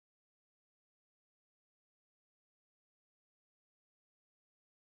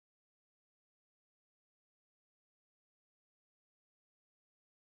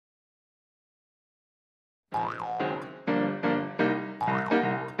Hai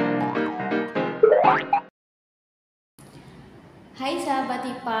sahabat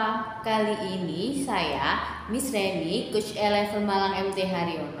Dipa, kali ini saya, Miss Reni, Coach E-Level Malang MT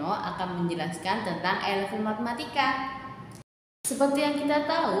Haryono akan menjelaskan tentang E-Level Matematika. Seperti yang kita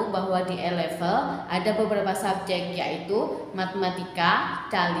tahu bahwa di E-Level ada beberapa subjek yaitu matematika,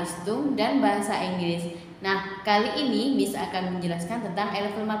 tulis, dan bahasa Inggris. Nah, kali ini Miss akan menjelaskan tentang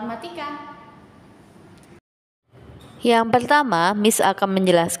E-Level Matematika. Yang pertama, Miss akan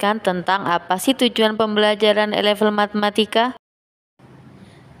menjelaskan tentang apa sih tujuan pembelajaran E-Level Matematika.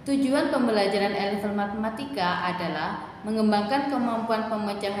 Tujuan pembelajaran E-Level Matematika adalah mengembangkan kemampuan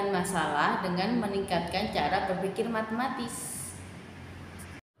pemecahan masalah dengan meningkatkan cara berpikir matematis.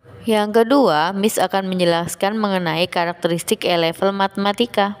 Yang kedua, Miss akan menjelaskan mengenai karakteristik E-Level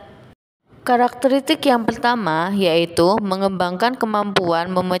Matematika. Karakteristik yang pertama yaitu mengembangkan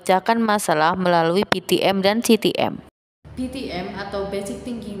kemampuan memecahkan masalah melalui PTM dan CTM. PTM atau Basic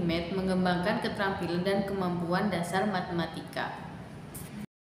Thinking Math mengembangkan keterampilan dan kemampuan dasar matematika.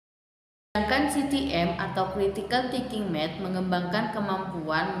 Sedangkan CTM atau Critical Thinking Math mengembangkan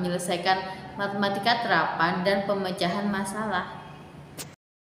kemampuan menyelesaikan matematika terapan dan pemecahan masalah.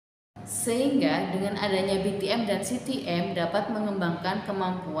 Sehingga dengan adanya BTM dan CTM dapat mengembangkan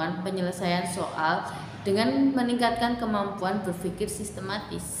kemampuan penyelesaian soal dengan meningkatkan kemampuan berpikir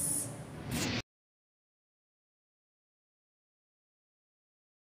sistematis.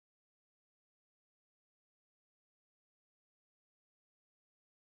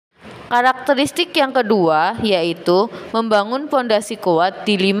 Karakteristik yang kedua yaitu membangun fondasi kuat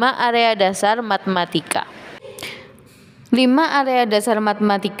di 5 area dasar matematika. 5 area dasar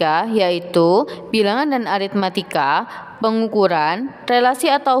matematika yaitu bilangan dan aritmatika, pengukuran, relasi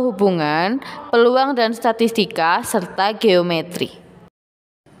atau hubungan, peluang dan statistika, serta geometri.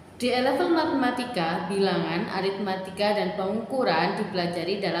 Di E-Level Matematika, bilangan, aritmatika, dan pengukuran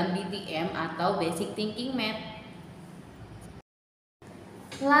dipelajari dalam BTM atau Basic Thinking Math.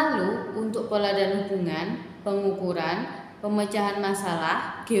 Lalu, untuk pola dan hubungan, pengukuran, pemecahan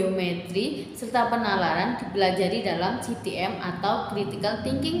masalah, geometri, serta penalaran dipelajari dalam CTM atau Critical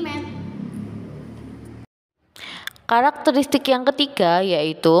Thinking Math. Karakteristik yang ketiga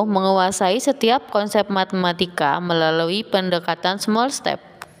yaitu menguasai setiap konsep matematika melalui pendekatan small step.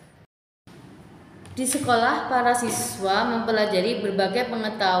 Di sekolah, para siswa mempelajari berbagai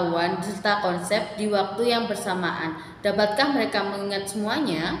pengetahuan serta konsep di waktu yang bersamaan. Dapatkah mereka mengingat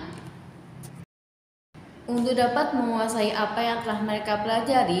semuanya? Untuk dapat menguasai apa yang telah mereka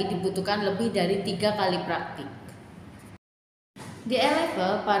pelajari, dibutuhkan lebih dari 3 kali praktik. Di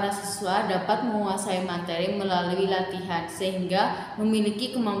E-Level, para siswa dapat menguasai materi melalui latihan, sehingga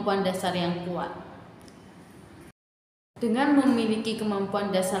memiliki kemampuan dasar yang kuat. Dengan memiliki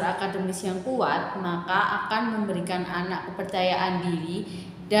kemampuan dasar akademis yang kuat, maka akan memberikan anak kepercayaan diri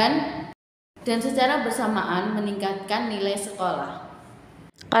dan secara bersamaan meningkatkan nilai sekolah.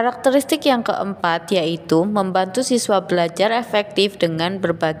 Karakteristik yang keempat yaitu membantu siswa belajar efektif dengan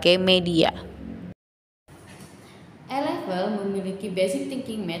berbagai media. E-Level memiliki Basic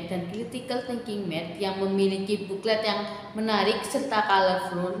Thinking Math dan Critical Thinking Math yang memiliki buklet yang menarik serta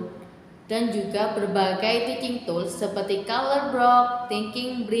colorful, dan juga berbagai teaching tools seperti color block,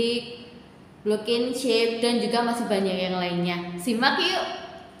 thinking brick, block and shape, dan juga masih banyak yang lainnya. Simak yuk!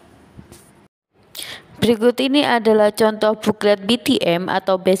 Berikut ini adalah contoh buklet BTM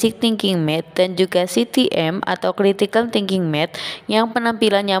atau Basic Thinking Math dan juga CTM atau Critical Thinking Math yang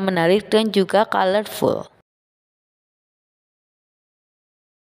penampilannya menarik dan juga colorful.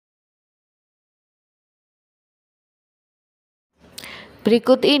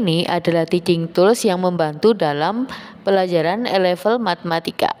 Berikut ini adalah teaching tools yang membantu dalam pelajaran E-Level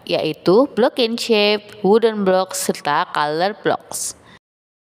Matematika, yaitu block and shape, wooden blocks, serta color blocks.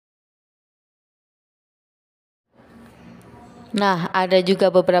 Nah, ada juga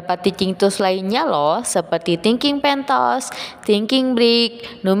beberapa teaching tools lainnya loh, seperti thinking pentos, thinking brick,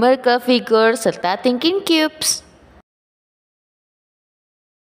 numerical figure, serta thinking cubes.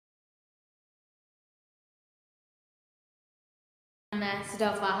 Nah,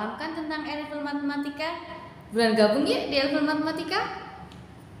 sudah paham kan tentang E-Level Matematika? Buruan gabung yuk di E-Level Matematika.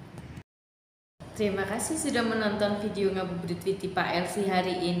 Terima kasih sudah menonton video Ngabuburit with Dipa LC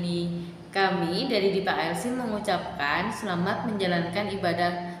hari ini. Kami dari Dipa LC mengucapkan selamat menjalankan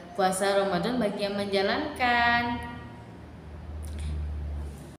ibadah puasa Ramadan bagi yang menjalankan.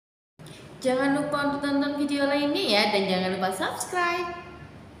 Jangan lupa untuk tonton video lainnya ya, dan jangan lupa subscribe.